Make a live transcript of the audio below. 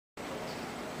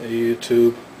Hey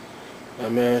YouTube, I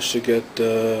managed to get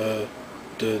the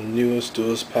newest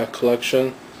Duelist pack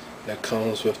collection that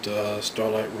comes with the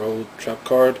Starlight Road trap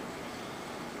card.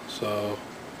 So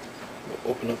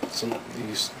we'll open up some of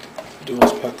these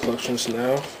Duelist pack collections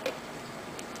now.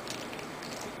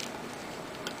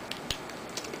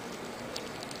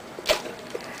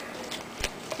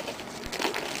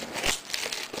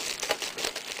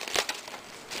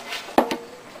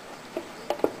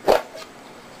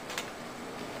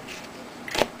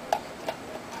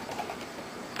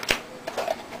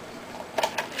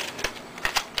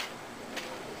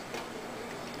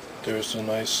 There's a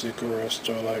nice Secret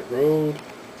Starlight Road.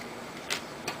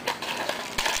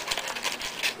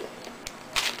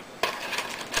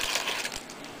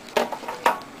 I'll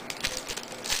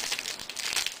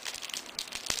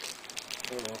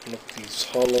open up these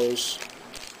hollows.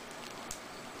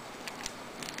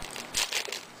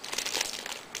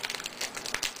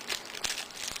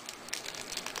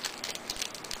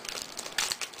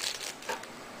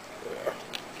 There.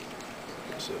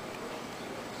 That's it.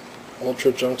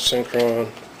 Ultra Junk Synchron,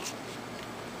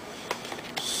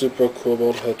 Super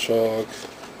Cobalt Hedgehog,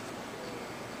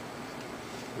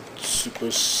 Super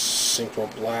Synchro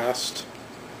Blast.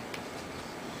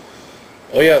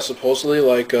 Oh yeah, supposedly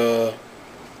like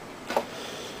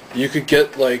you could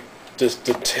get like the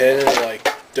 10 like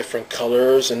different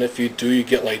colors, and if you do, you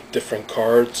get like different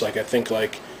cards. Like I think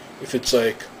like if it's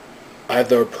like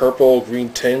either purple or green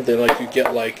 10, then like you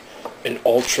get like an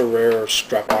ultra rare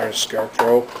Scrap Iron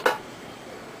Scarecrow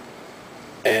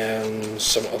and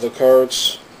some other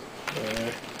cards.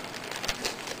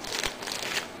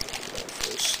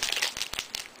 First,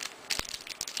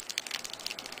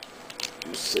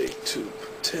 Yusei Tube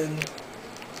 10.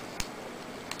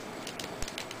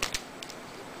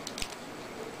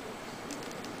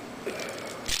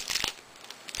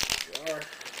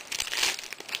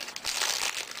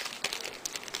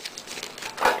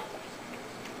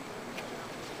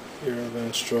 Here,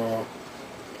 then straw.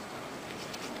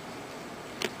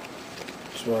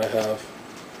 That's what I have.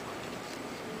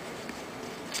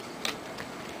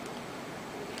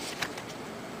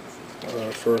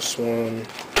 First one.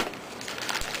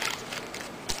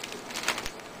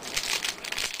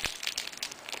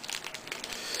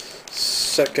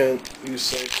 Second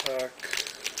Yusei pack.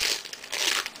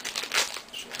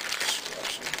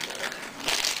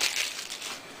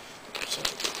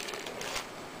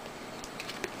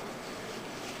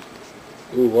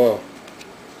 Ooh, wow.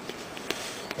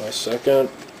 My second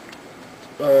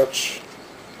batch.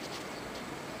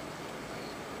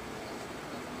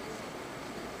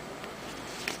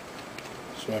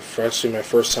 It's my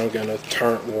first time getting a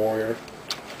Torrent Warrior.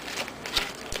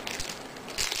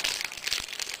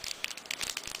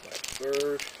 My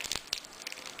third.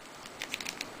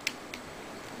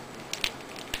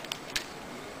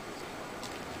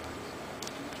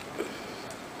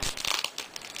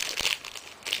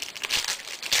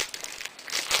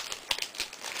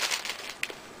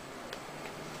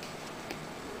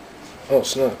 Oh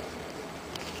snap.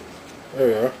 There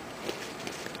we are.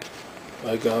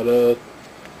 I got a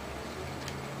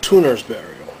Tuner's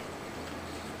Burial.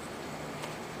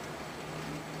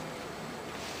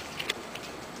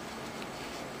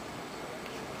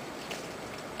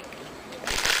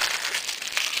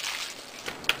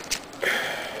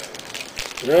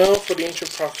 Now for the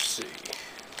Ancient Prophecy.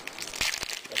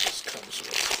 What this comes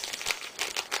with.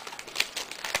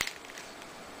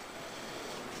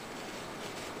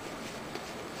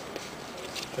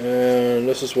 And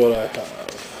this is what I have.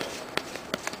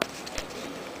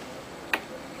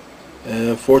 And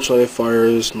unfortunately it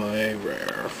fires my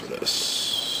rare for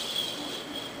this.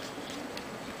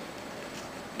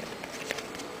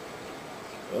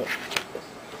 Oh.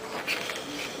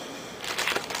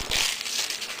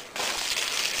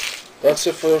 That's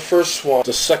it for the first one.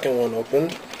 The second one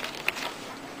opened.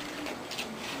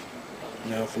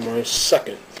 Now for my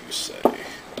second Yusei.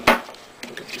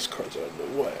 Get these cards out of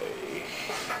the way.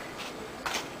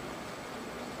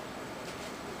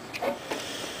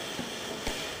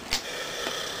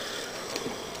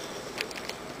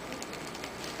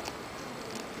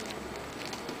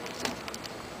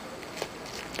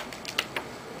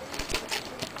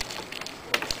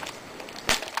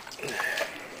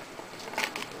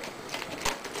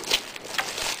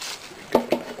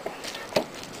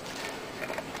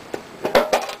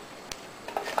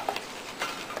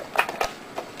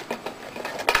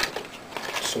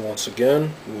 So once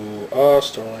again,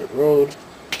 Starlight Road.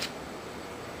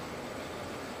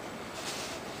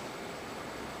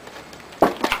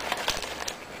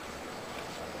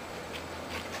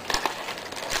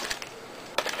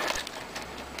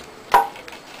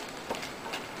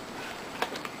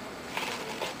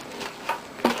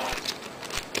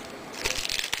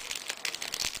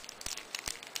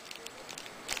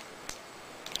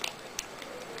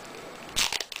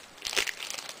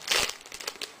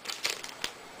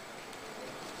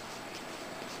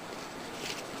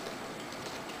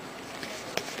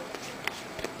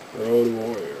 Road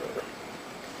Warrior.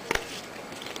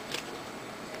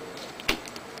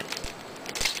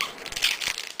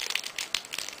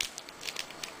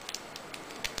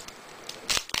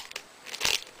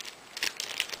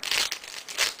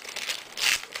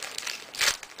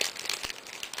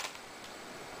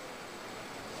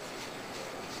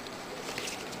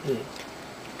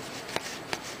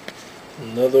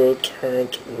 Another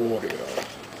Turret Warrior.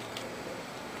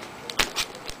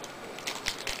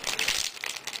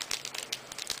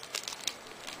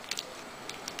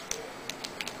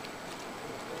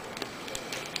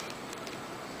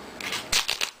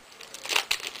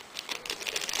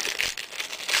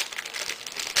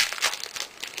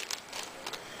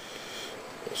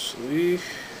 Wesley.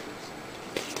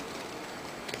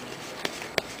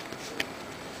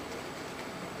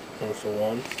 One for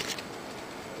one.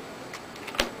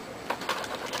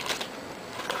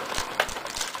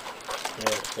 Yeah,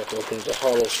 you have to open the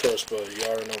hollows first, but you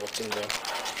already know what's in there.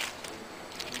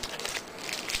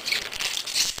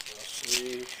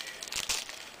 Wesley.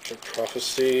 Check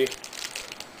Prophecy.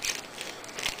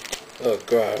 Oh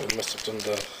god, I must have done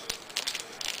the...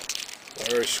 I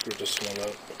already screwed this one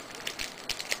up.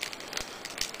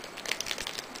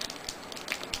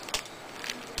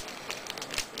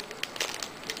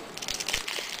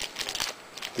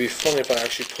 It'd be funny if I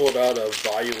actually pulled out a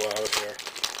value out of here.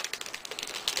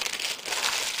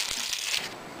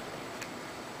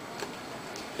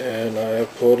 And I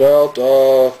have pulled out,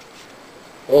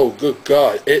 oh good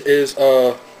god, it is,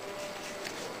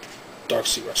 Dark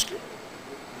Sea Rescue.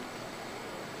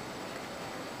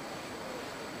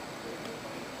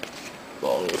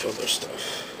 Along with other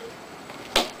stuff.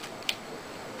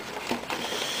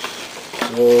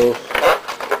 So,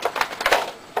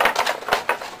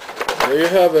 there you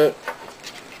have it.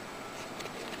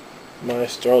 My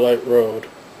Starlight Road.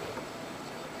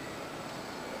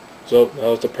 So that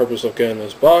was the purpose of getting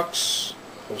this box.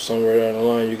 Hope somewhere down the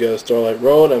line you get a Starlight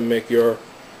Road and make your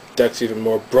decks even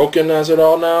more broken as it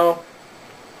all now.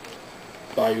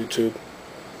 Bye YouTube.